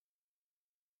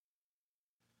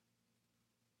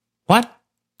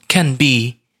can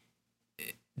be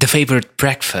the favorite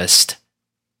breakfast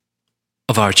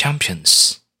of our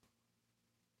champions?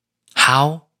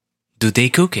 How do they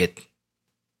cook it?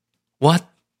 What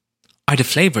are the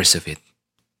flavors of it?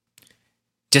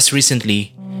 Just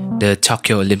recently, the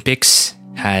Tokyo Olympics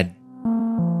had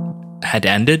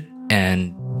ended,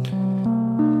 and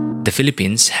the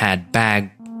Philippines had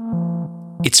bagged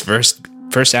its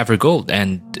first ever gold.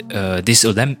 And this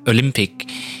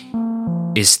Olympic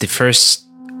is the first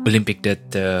Olympic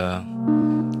that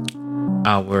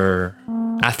our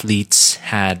athletes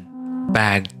had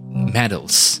bagged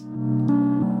medals.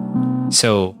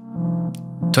 So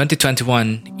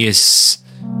 2021 is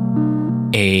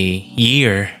a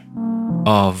year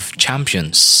of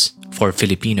champions for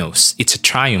Filipinos. It's a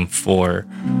triumph for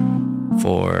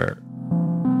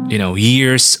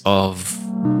years of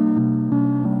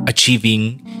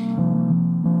achieving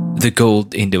the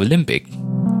gold in the Olympic.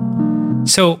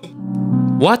 So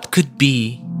what could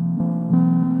be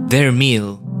their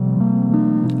meal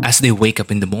as they wake up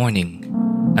in the morning,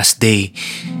 as they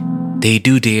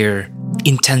do their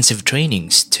intensive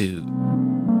trainings to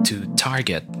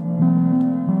target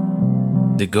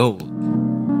the goal?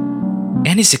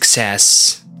 Any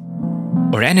success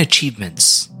or any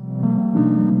achievements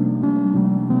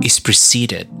is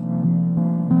preceded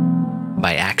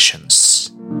by actions.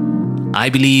 I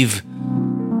believe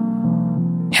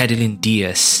Hedelin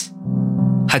Diaz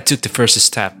had took the first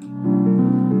step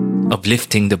of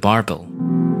lifting the barbell,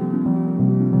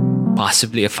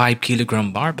 possibly a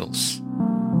 5-kilogram barbells,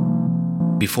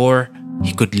 before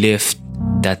he could lift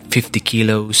that 50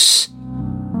 kilos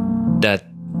that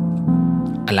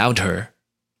allowed her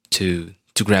to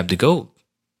grab the gold.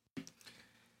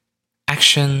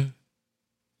 Action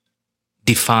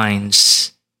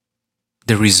defines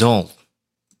the result.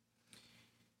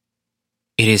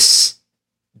 It is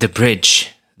the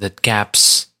bridge that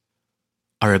gaps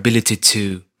our ability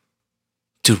to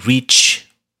reach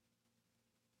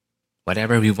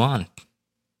whatever we want.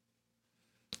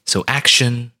 So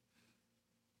action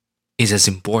is as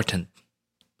important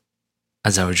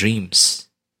as our dreams.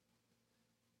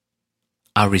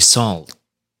 Our result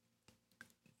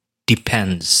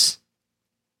depends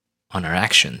on our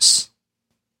actions.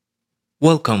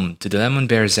 Welcome to the Lemon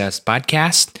Bear Zest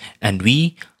podcast, and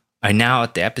we are now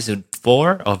at the episode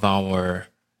 4 of our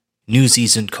new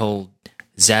season called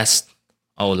Zest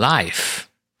of Life.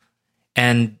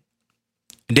 And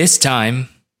this time,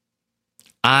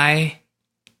 I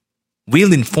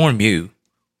will inform you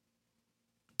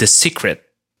the secret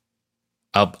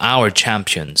of our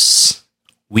champions.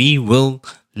 We will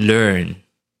learn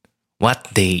what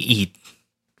they eat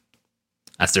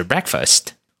as their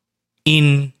breakfast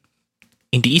in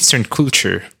the Eastern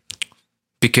culture,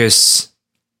 because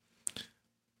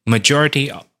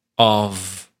majority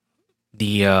of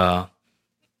the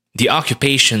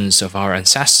occupations of our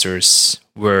ancestors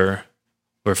were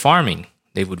farming.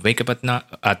 They would wake up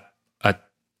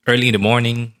at early in the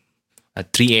morning,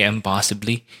 at 3 a.m.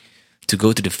 possibly, to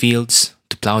go to the fields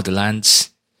to plow the lands,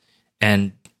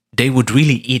 and they would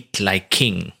really eat like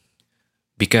king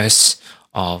because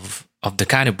of the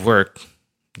kind of work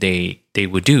they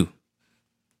would do.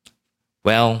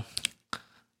 Well,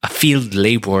 a field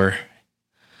labor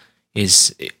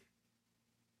is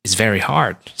very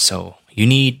hard, so you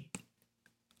need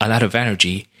a lot of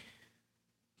energy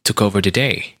to cover the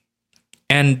day.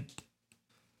 And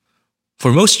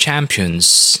for most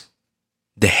champions,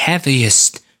 the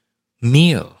heaviest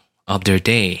meal of their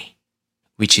day,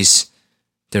 which is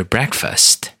their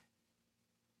breakfast,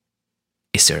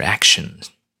 is their action.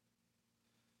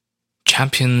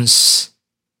 Champions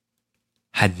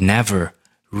had never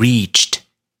reached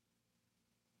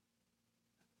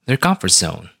their comfort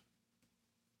zone.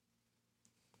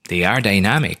 They are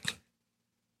dynamic.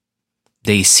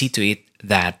 They see to it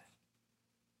that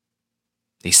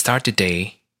they start the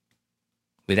day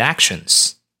with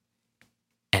actions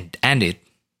and end it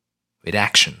with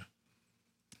action.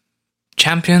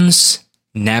 Champions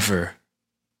never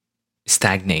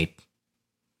stagnate.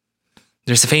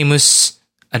 There's a famous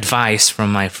advice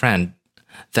from my friend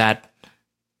that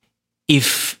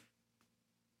if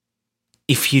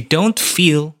you don't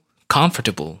feel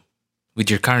comfortable with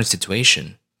your current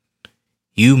situation,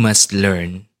 you must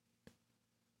learn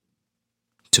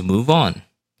to move on,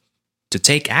 to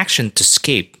take action to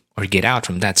escape or get out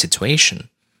from that situation.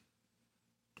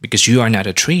 Because you are not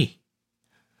a tree.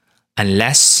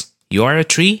 Unless you are a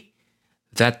tree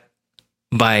that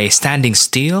by standing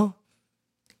still,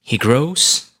 he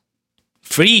grows,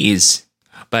 freeze.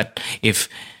 But if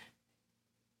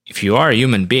you are a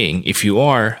human being, if you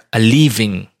are a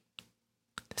living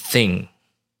thing,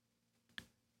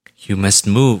 You must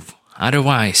move,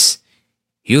 otherwise,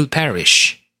 you'll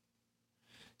perish.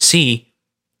 See,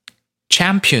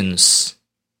 champions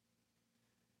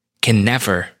can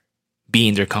never be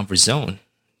in their comfort zone,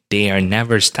 they are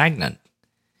never stagnant.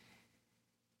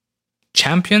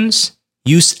 Champions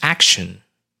use action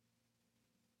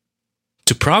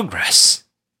to progress,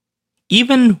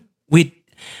 even with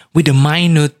a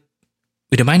minute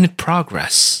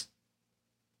progress,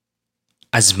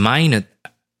 as minute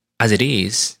as it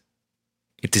is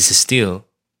still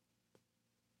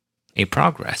a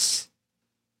progress.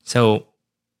 So,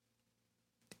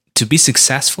 to be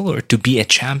successful or to be a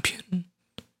champion,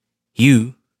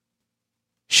 you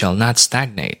shall not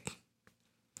stagnate.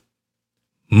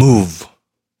 Move.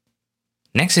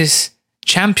 Next is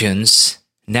champions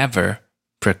never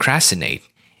procrastinate.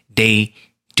 They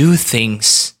do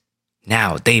things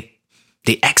now. They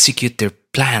execute their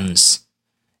plans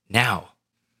now.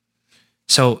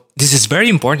 So this is very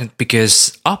important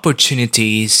because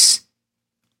opportunities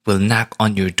will knock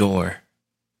on your door.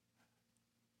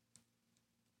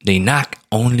 They knock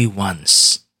only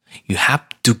once. You have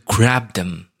to grab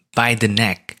them by the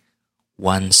neck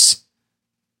once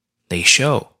they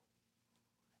show.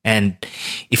 And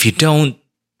if you don't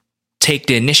take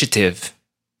the initiative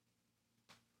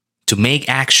to make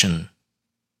action,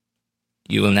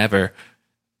 you will never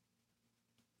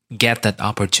get that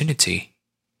opportunity.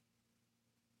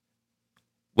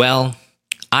 Well,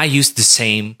 I used the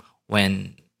same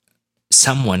when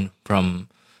someone from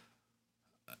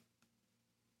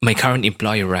my current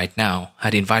employer right now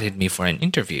had invited me for an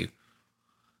interview.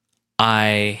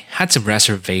 I had some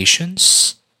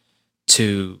reservations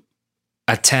to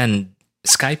attend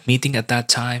Skype meeting at that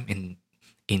time in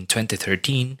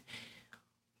 2013,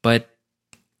 but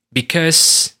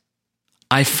because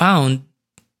I found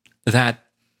that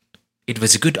it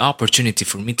was a good opportunity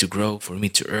for me to grow, for me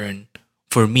to earn,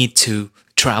 for me to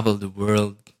travel the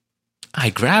world, I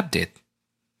grabbed it.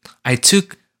 I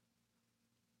took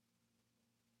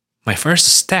my first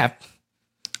step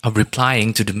of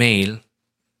replying to the mail,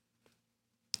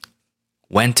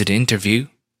 went to the interview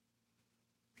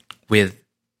with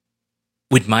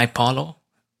my polo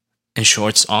and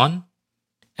shorts on,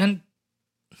 and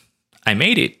I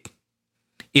made it.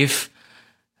 If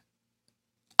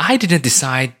I didn't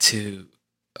decide to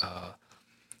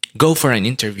go for an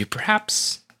interview,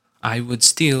 perhaps I would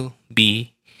still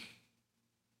be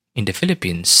in the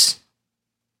Philippines,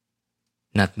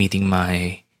 not meeting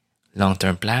my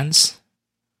long-term plans,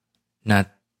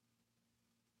 not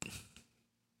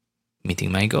meeting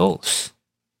my goals.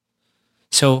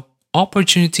 So,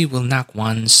 opportunity will knock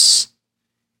once.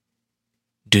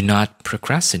 Do not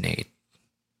procrastinate.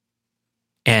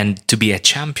 And to be a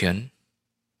champion,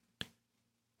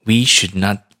 we should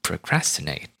not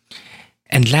procrastinate.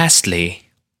 And lastly,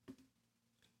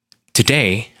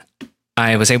 today,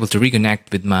 I was able to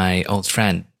reconnect with my old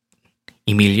friend,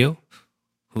 Emilio,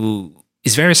 who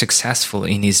is very successful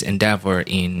in his endeavor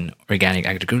in organic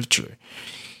agriculture.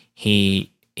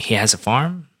 He has a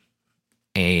farm,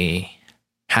 a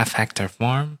half-hectare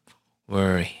farm,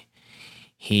 where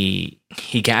he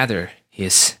gather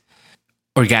his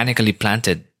organically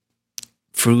planted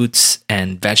fruits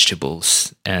and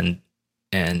vegetables and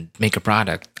make a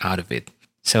product out of it.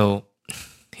 So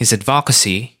his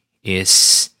advocacy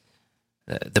is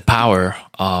the power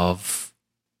of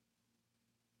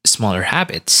smaller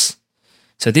habits.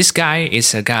 So this guy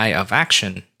is a guy of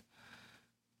action.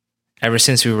 Ever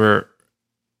since we were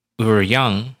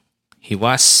young, he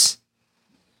was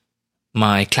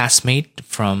my classmate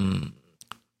from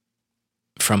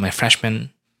my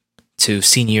freshman to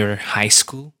senior high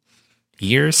school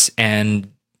years,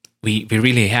 and we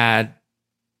really had,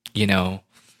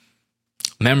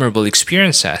 memorable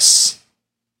experiences.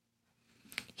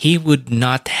 He would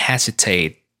not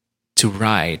hesitate to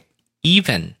write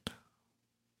even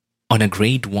on a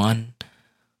grade 1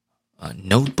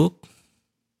 notebook.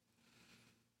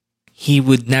 He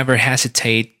would never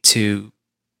hesitate to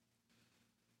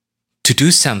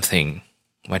do something,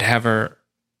 whatever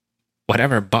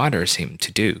bothers him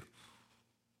to do.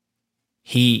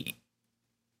 He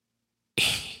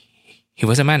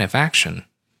was a man of action.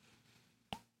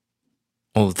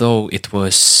 Although it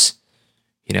was,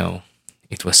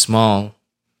 it was small,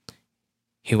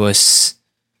 he was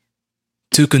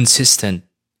too consistent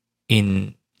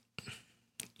in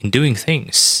doing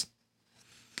things.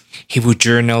 He would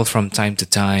journal from time to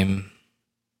time.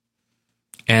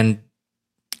 And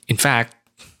in fact,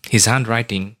 his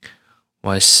handwriting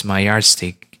was my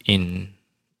yardstick in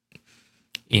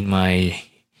my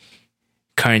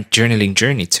current journaling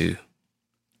journey too.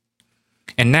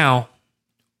 And now,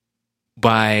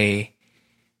 by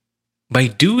by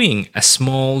doing a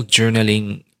small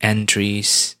journaling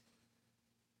entries,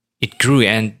 it grew,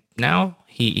 and now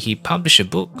he published a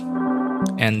book.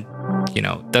 And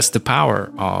that's the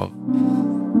power of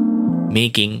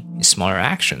making smaller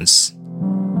actions.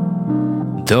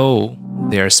 Though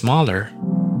they are smaller,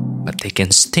 but they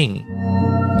can sting.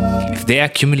 If they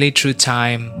accumulate through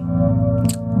time,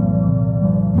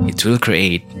 it will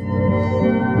create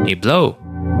a blow.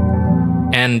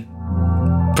 And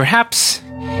perhaps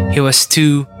he was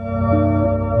too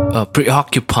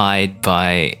preoccupied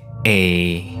by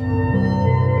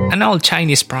an old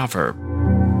Chinese proverb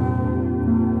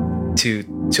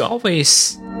to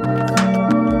always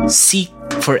seek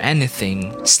for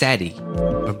anything steady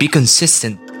or be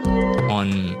consistent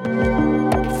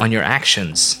on your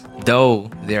actions, though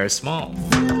they are small.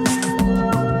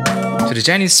 So the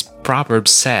Chinese proverb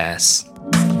says,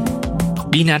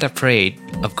 "Be not afraid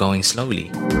of going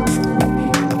slowly.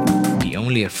 Be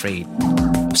only afraid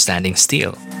of standing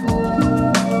still.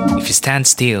 If you stand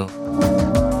still,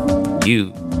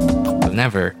 you will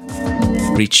never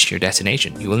reach your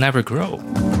destination. You will never grow."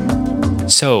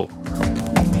 So,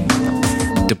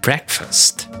 the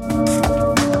breakfast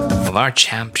of our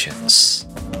champions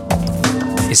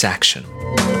is action.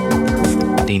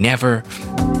 They never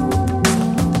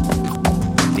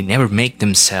make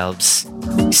themselves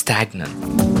stagnant.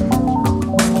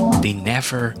 They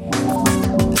never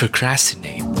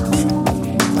procrastinate.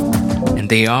 And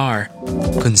they are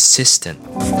consistent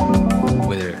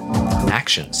with their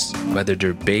actions, whether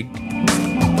they're big,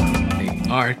 they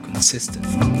are consistent.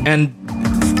 And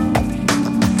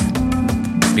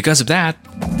because of that,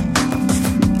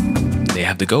 they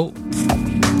have the goal.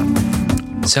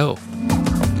 So,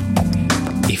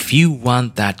 if you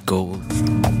want that goal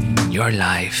in your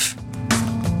life,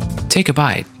 take a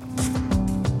bite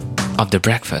of the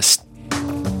breakfast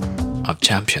of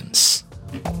champions.